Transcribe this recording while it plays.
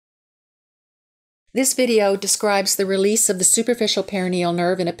This video describes the release of the superficial peroneal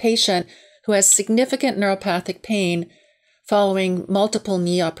nerve in a patient who has significant neuropathic pain following multiple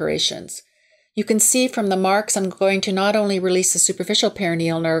knee operations. You can see from the marks I'm going to not only release the superficial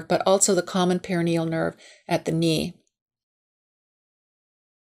peroneal nerve, but also the common peroneal nerve at the knee.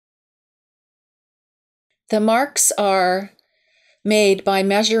 The marks are made by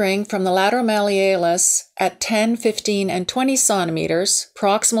measuring from the lateral malleolus at 10, 15, and 20 centimeters,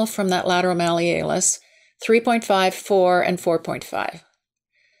 proximal from that lateral malleolus, 3.5, 4, and 4.5.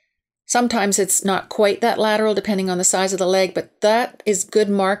 Sometimes it's not quite that lateral depending on the size of the leg, but that is good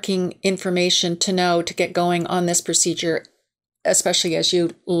marking information to know to get going on this procedure, especially as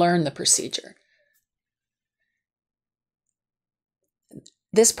you learn the procedure.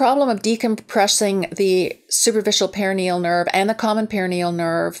 This problem of decompressing the superficial peroneal nerve and the common peroneal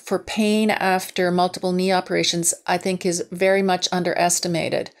nerve for pain after multiple knee operations, I think, is very much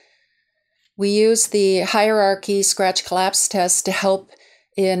underestimated. We use the hierarchy scratch collapse test to help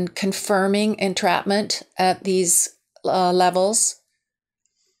in confirming entrapment at these levels.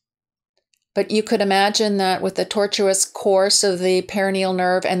 But you could imagine that with the tortuous course of the peroneal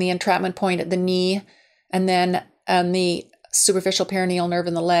nerve and the entrapment point at the knee, and then the superficial peroneal nerve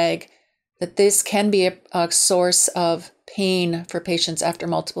in the leg, that this can be a source of pain for patients after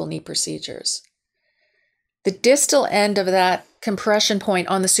multiple knee procedures. The distal end of that compression point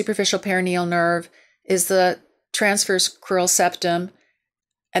on the superficial peroneal nerve is the transverse crural septum,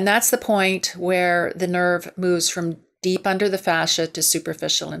 and that's the point where the nerve moves from deep under the fascia to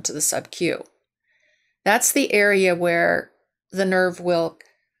superficial into the subq. That's the area where the nerve will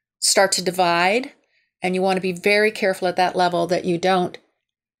start to divide, and you want to be very careful at that level that you don't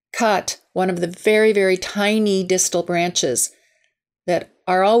cut one of the very, very tiny distal branches that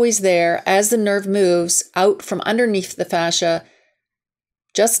are always there as the nerve moves out from underneath the fascia,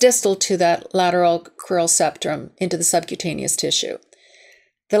 just distal to that lateral crural septum into the subcutaneous tissue.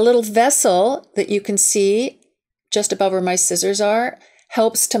 The little vessel that you can see just above where my scissors are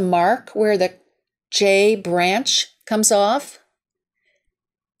helps to mark where the J branch comes off.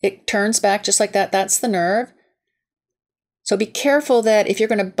 It turns back just like that. That's the nerve. So be careful that if you're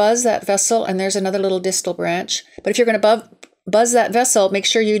going to buzz that vessel, and there's another little distal branch, but if you're going to buzz that vessel, make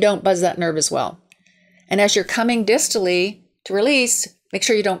sure you don't buzz that nerve as well. And as you're coming distally to release, make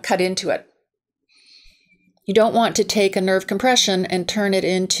sure you don't cut into it. You don't want to take a nerve compression and turn it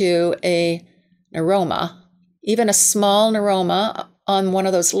into a neuroma. Even a small neuroma on one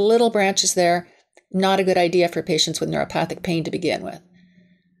of those little branches there, not a good idea for patients with neuropathic pain to begin with.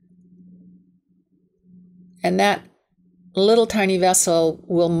 And that little tiny vessel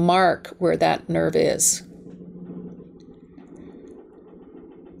will mark where that nerve is.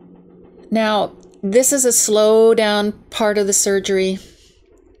 Now, this is a slow down part of the surgery,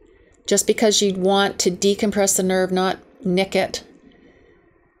 just because you want to decompress the nerve, not nick it.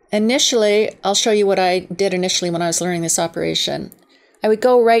 Initially, I'll show you what I did initially when I was learning this operation. I would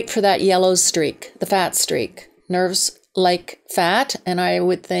go right for that yellow streak, the fat streak. Nerves like fat, and I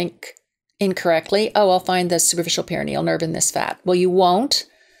would think incorrectly, oh, I'll find the superficial peroneal nerve in this fat. Well, you won't,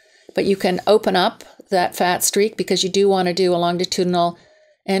 but you can open up that fat streak because you do want to do a longitudinal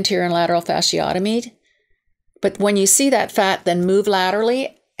anterior and lateral fasciotomy. But when you see that fat, then move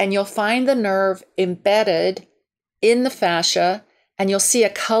laterally, and you'll find the nerve embedded in the fascia, and you'll see a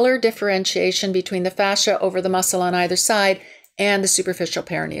color differentiation between the fascia over the muscle on either side and the superficial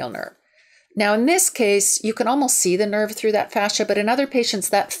peroneal nerve. Now, in this case, you can almost see the nerve through that fascia, but in other patients,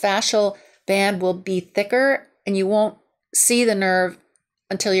 that fascial band will be thicker, and you won't see the nerve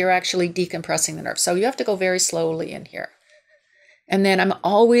until you're actually decompressing the nerve. So you have to go very slowly in here. And then I'm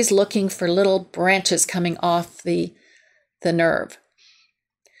always looking for little branches coming off the nerve.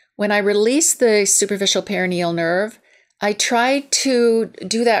 When I release the superficial peroneal nerve, I try to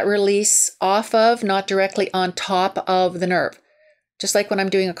do that release off of, not directly on top of the nerve. Just like when I'm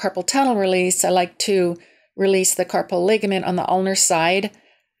doing a carpal tunnel release, I like to release the carpal ligament on the ulnar side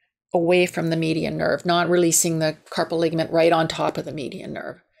away from the median nerve, not releasing the carpal ligament right on top of the median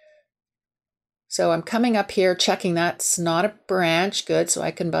nerve. So I'm coming up here, checking that's not a branch. Good, so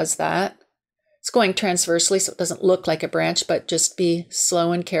I can buzz that. It's going transversely, so it doesn't look like a branch, but just be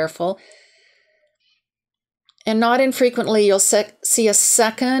slow and careful. And not infrequently, you'll see a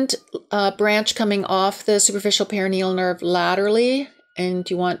second branch coming off the superficial peroneal nerve laterally, and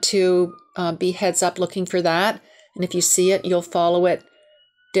you want to be heads up looking for that. And if you see it, you'll follow it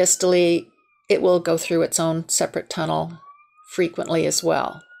distally. It will go through its own separate tunnel frequently as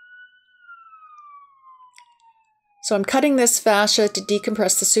well. So I'm cutting this fascia to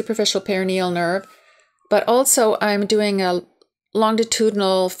decompress the superficial peroneal nerve, but also I'm doing a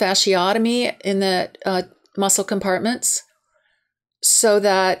longitudinal fasciotomy in the muscle compartments so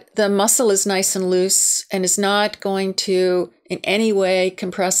that the muscle is nice and loose and is not going to in any way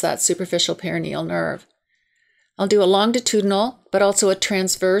compress that superficial peroneal nerve. I'll do a longitudinal, but also a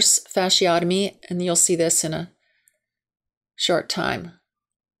transverse fasciotomy, and you'll see this in a short time.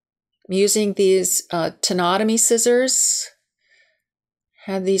 I'm using these tenotomy scissors.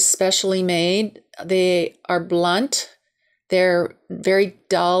 Had these specially made. They are blunt. They're very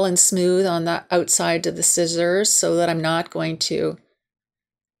dull and smooth on the outside of the scissors so that I'm not going to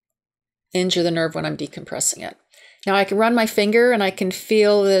injure the nerve when I'm decompressing it. Now I can run my finger and I can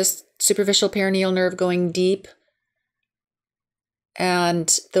feel this superficial peroneal nerve going deep,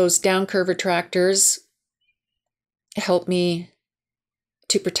 and those down curve retractors help me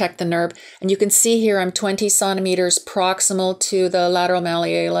to protect the nerve. And you can see here I'm 20 centimeters proximal to the lateral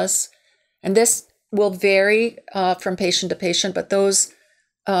malleolus. And this will vary from patient to patient, but those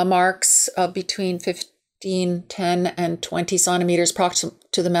marks of between 15, 10, and 20 centimeters proximal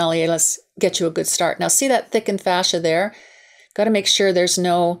to the malleolus get you a good start. Now see that thickened fascia there? Got to make sure there's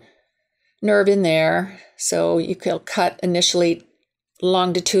no nerve in there. So you can cut initially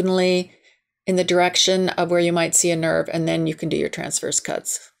longitudinally in the direction of where you might see a nerve, and then you can do your transverse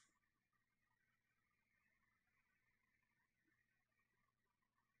cuts.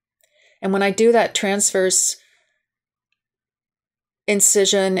 And when I do that transverse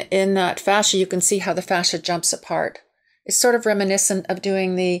incision in that fascia, you can see how the fascia jumps apart. It's sort of reminiscent of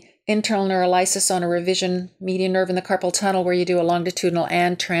doing the internal neurolysis on a revision median nerve in the carpal tunnel, where you do a longitudinal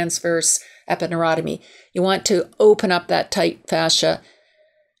and transverse epineurotomy. You want to open up that tight fascia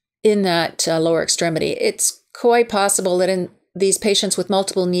in that lower extremity. It's quite possible that in these patients with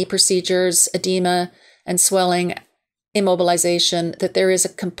multiple knee procedures, edema and swelling, immobilization, that there is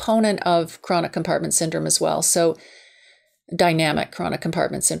a component of chronic compartment syndrome as well. So dynamic chronic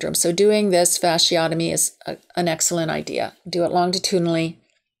compartment syndrome. So doing this fasciotomy is an excellent idea. Do it longitudinally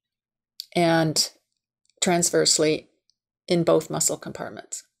and transversely in both muscle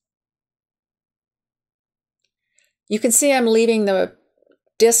compartments. You can see I'm leaving the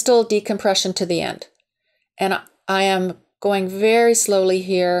distal decompression to the end. And I am going very slowly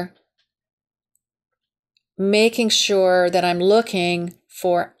here, making sure that I'm looking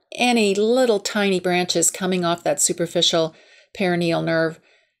for any little tiny branches coming off that superficial peroneal nerve.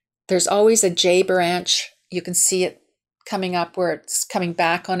 There's always a J branch. You can see it coming up where it's coming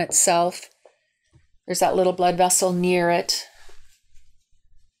back on itself. There's that little blood vessel near it.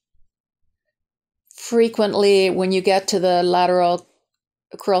 Frequently, when you get to the lateral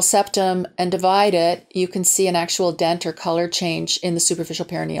crural septum and divide it, you can see an actual dent or color change in the superficial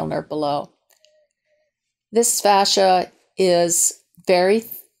peroneal nerve below. This fascia is very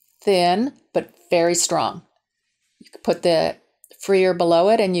thin, but very strong. You can put the freer below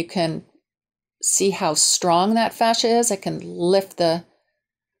it and you can see how strong that fascia is. I can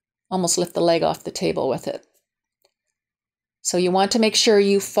almost lift the leg off the table with it. So you want to make sure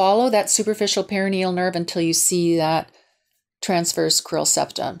you follow that superficial peroneal nerve until you see that transverse crural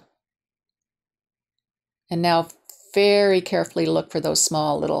septum. And now very carefully look for those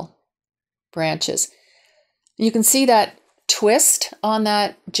small little branches. You can see that twist on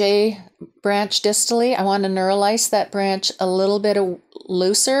that J branch distally. I want to neurolyze that branch a little bit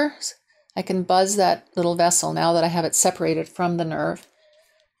looser. I can buzz that little vessel now that I have it separated from the nerve.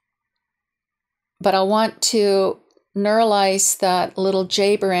 But I want to neurolyze that little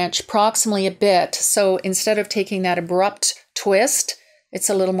J branch proximally a bit. So instead of taking that abrupt twist, it's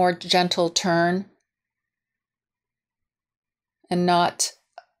a little more gentle turn and not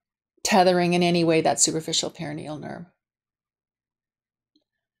tethering in any way that superficial peroneal nerve.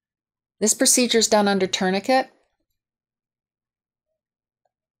 This procedure is done under tourniquet.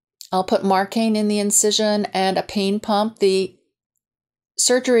 I'll put Marcaine in the incision and a pain pump. The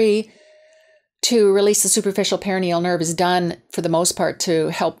surgery to release the superficial peroneal nerve is done for the most part to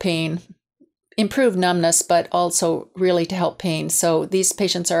help pain, improve numbness, but also really to help pain. So these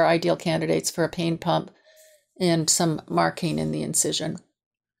patients are ideal candidates for a pain pump and some Marcaine in the incision.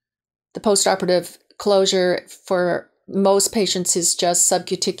 The postoperative closure for most patients is just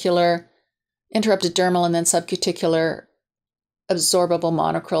subcuticular, interrupted dermal, and then subcuticular absorbable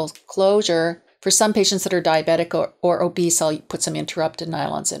monocrural closure. For some patients that are diabetic or obese, I'll put some interrupted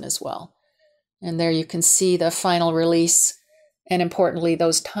nylons in as well. And there you can see the final release, and importantly,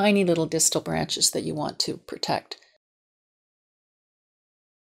 those tiny little distal branches that you want to protect.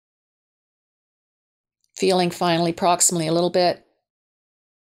 Feeling finally proximally a little bit.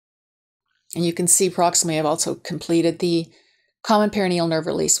 And you can see proximally I've also completed the common peroneal nerve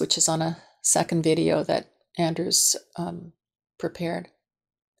release, which is on a second video that Andrew's prepared.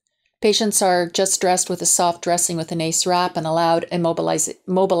 Patients are just dressed with a soft dressing with an ACE wrap and allowed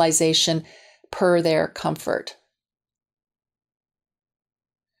mobilization per their comfort.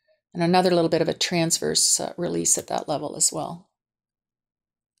 And another little bit of a transverse release at that level as well.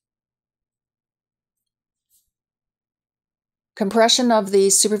 Compression of the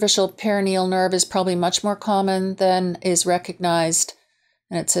superficial peroneal nerve is probably much more common than is recognized,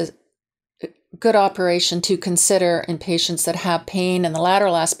 and it's a good operation to consider in patients that have pain in the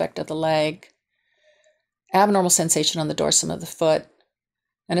lateral aspect of the leg, abnormal sensation on the dorsum of the foot,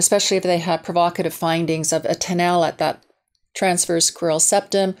 and especially if they have provocative findings of a Tenel at that transverse crural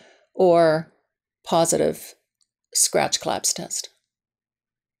septum or positive scratch collapse test.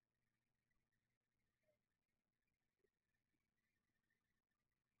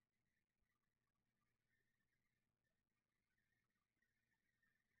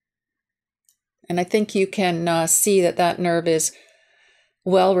 And I think you can see that that nerve is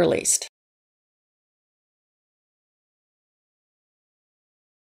well released.